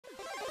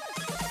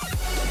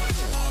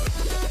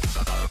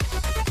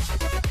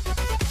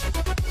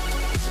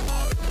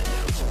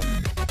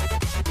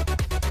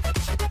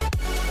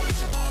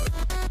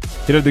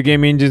Here are the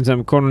game engines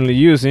I'm currently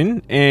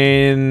using,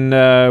 and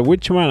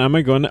which one am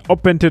I gonna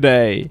open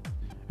today?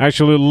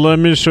 Actually, let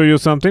me show you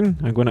something.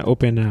 I'm gonna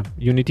open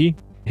Unity.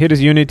 Here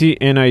is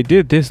Unity, and I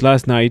did this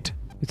last night.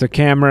 It's a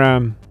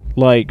camera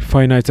like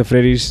Five Nights at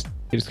Freddy's.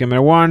 Here's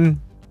camera 1,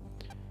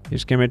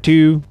 here's camera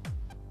 2,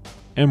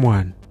 and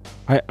 1.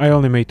 I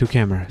only made 2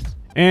 cameras,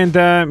 and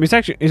it's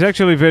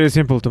actually very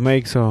simple to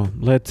make. So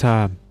let's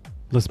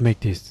make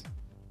this.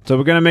 So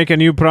we're gonna make a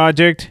new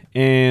project,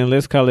 and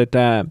let's call it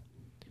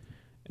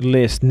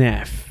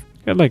FNAF.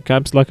 Got like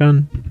caps lock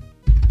on,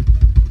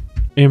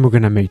 and we're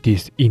gonna make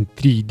this in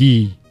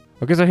 3D.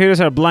 Okay, so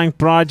here's our blank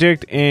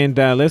project, and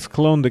let's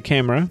clone the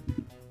camera.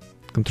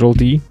 Control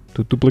D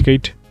to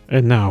duplicate,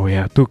 and now we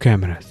have 2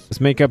 cameras.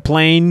 Let's make a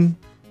plane,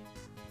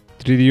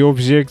 3D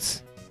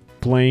objects,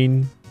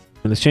 plane.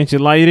 And let's change the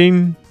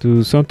lighting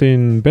to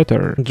something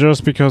better,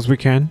 just because we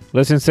can.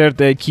 Let's insert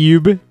a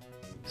cube.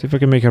 See if I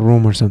can make a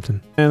room or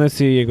something. And let's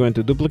see, you're going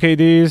to duplicate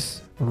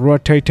this,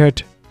 rotate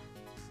it.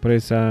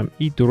 Press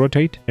E to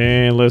rotate,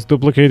 and let's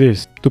duplicate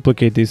this.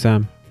 Duplicate this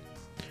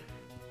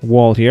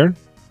wall here.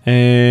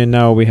 And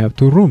now we have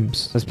 2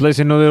 rooms. Let's place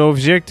another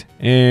object,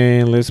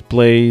 and let's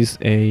place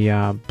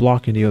a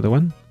block in the other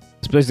one.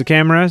 Let's place the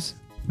cameras.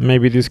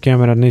 Maybe this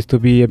camera needs to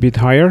be a bit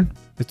higher.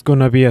 It's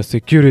gonna be a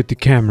security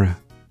camera,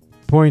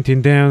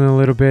 pointing down a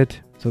little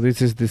bit. So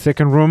this is the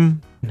second room.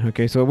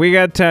 Okay, so we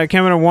got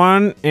camera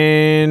 1,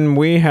 and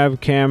we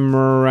have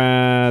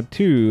camera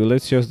 2.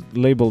 Let's just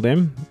label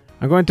them.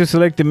 I'm going to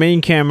select the main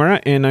camera,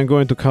 and I'm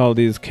going to call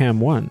this cam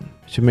 1.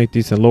 Should make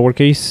this a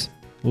lowercase.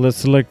 Let's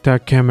select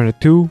camera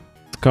 2.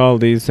 Call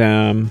this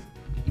cam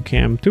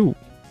 2.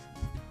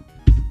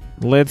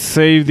 Let's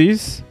save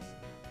this.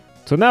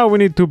 So now we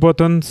need 2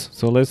 buttons.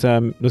 So let's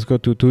go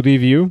to 2D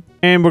view,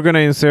 and we're gonna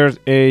insert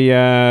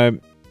a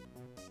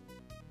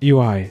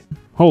UI.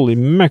 Holy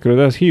macro,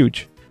 that's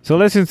huge. So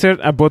let's insert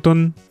a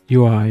button,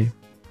 UI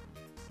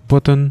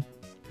button.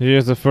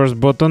 Here's the first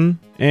button,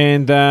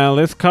 and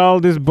let's call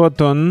this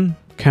button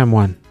cam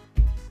 1.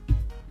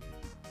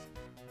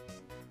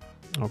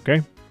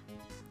 Okay,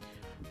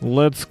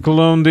 let's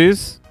clone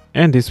this.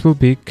 And this will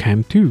be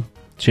cam 2.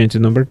 Change the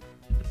number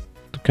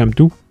to cam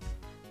 2.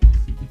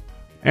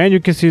 And you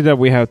can see that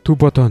we have 2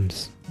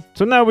 buttons.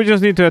 So now we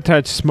just need to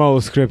attach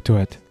small script to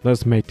it.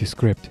 Let's make the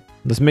script.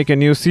 Let's make a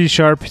new C#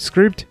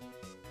 script.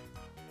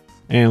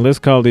 And let's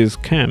call this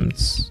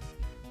CAMS.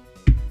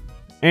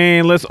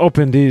 And let's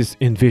open this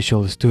in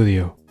Visual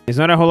Studio. It's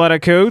not a whole lot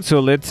of code,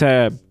 so let's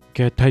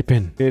get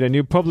typing. Create a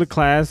new public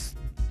class.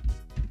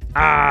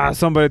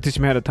 Somebody teach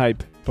me how to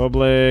type.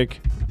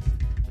 Public.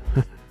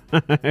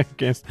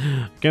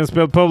 can't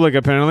spell public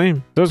apparently.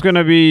 So it's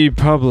gonna be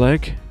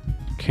public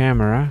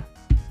camera,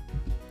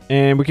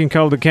 and we can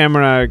call the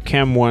camera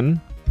cam 1,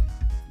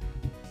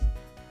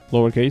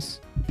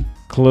 lowercase.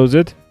 Close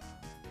it.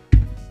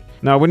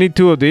 Now we need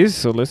 2 of these,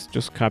 so let's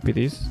just copy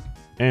this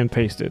and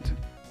paste it.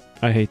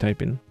 I hate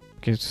typing.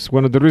 Okay, it's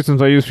one of the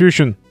reasons I use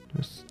Fusion.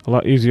 It's a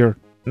lot easier.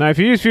 Now if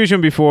you use Fusion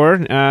before,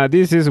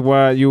 this is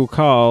what you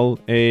call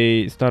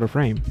a starter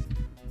frame.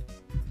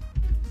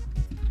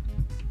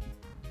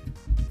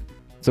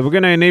 So we're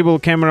gonna enable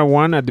camera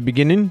 1 at the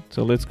beginning.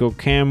 So let's go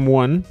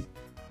cam1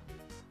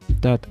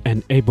 dot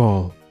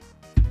enable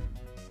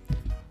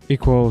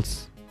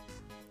equals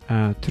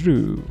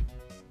true.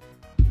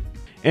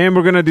 And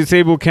we're gonna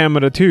disable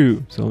camera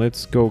 2. So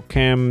let's go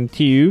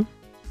cam2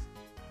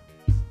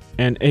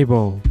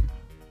 enable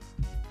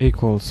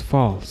equals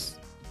false.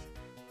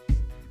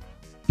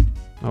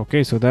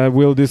 Okay, so that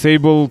will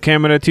disable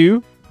camera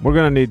 2. We're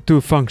gonna need 2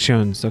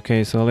 functions.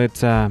 Okay, so let's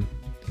type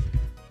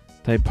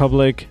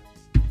public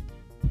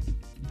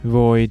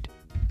void.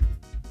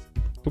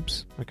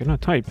 Oops, I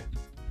cannot type.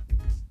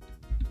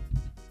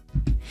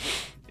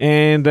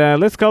 And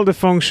let's call the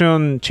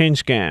function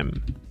change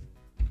cam.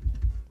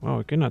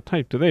 Oh, I cannot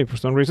type today for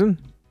some reason.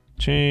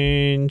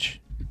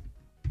 Change.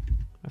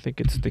 I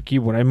think it's the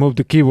keyboard. I moved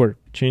the keyboard.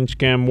 Change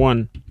cam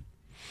 1.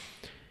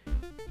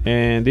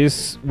 And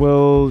this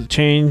will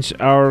change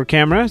our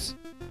cameras.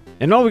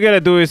 And all we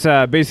gotta do is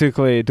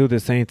basically do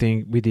the same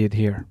thing we did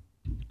here.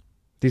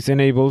 This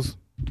enables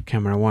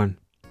camera 1.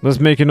 Let's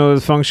make another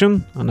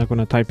function. I'm not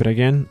gonna type it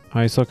again.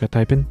 I suck at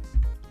typing.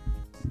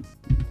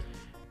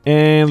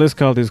 And let's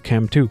call this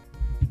cam 2.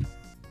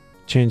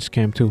 Change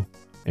cam 2.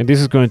 And this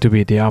is going to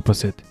be the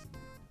opposite.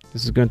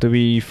 This is going to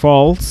be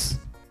false.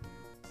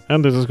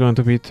 And this is going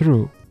to be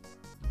true.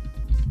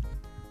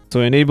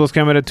 So enables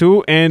camera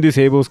 2 and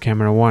disables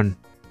camera 1.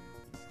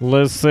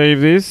 Let's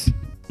save this.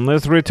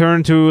 Let's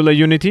return to the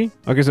Unity.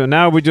 Okay, so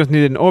now we just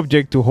need an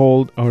object to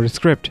hold our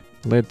script.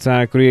 Let's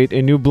create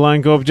a new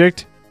blank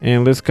object.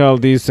 And let's call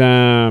this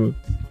cam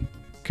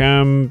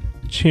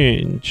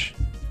change.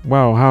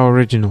 Wow, how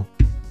original.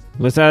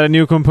 Let's add a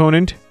new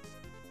component.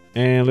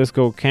 And let's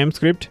go cam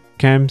script,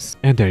 cams,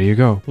 and there you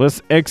go.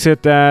 Let's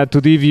exit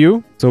 2D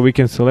view so we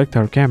can select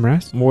our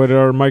cameras. Where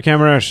are my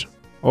cameras?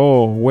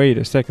 Oh, wait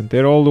a second.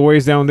 They're all the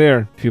ways down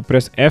there. If you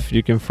press F,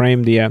 you can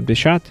frame the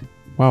shot.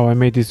 Wow, I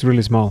made this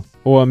really small.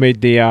 Oh, I made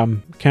the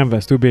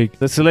canvas too big.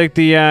 Let's select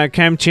the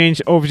cam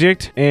change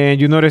object, and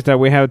you notice that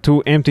we have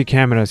 2 empty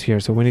cameras here,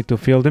 so we need to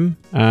fill them.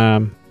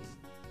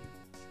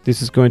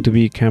 This is going to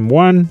be cam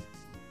 1,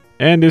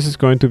 and this is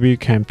going to be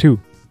cam 2.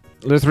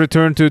 Let's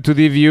return to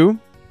the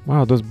view.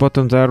 Wow, those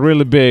buttons are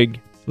really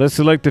big. Let's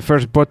select the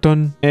first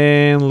button,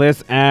 and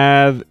let's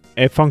add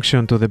a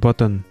function to the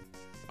button.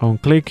 On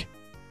click,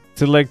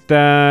 select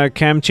the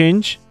cam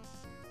change,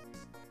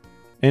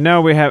 and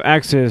now we have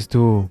access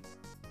to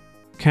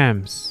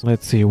CAMS.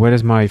 Let's see, where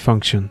is my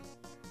function?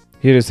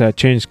 Here is a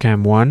change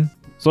cam 1.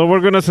 So we're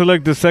gonna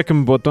select the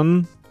second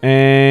button,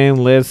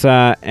 and let's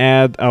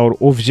add our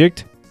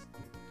object,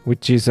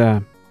 which is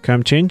a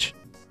cam change,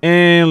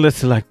 and let's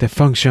select the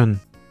function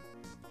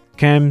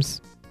CAMS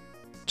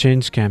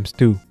change cams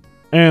 2,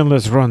 and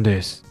let's run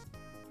this.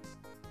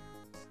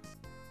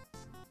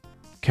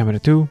 Camera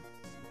 2,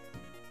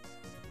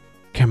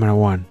 camera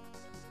 1.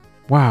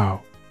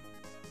 Wow,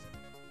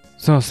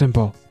 so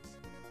simple.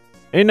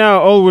 And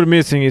now all we're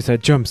missing is a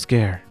jump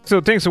scare.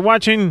 So thanks for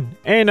watching,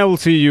 and I will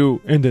see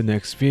you in the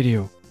next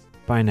video.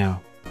 Bye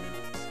now.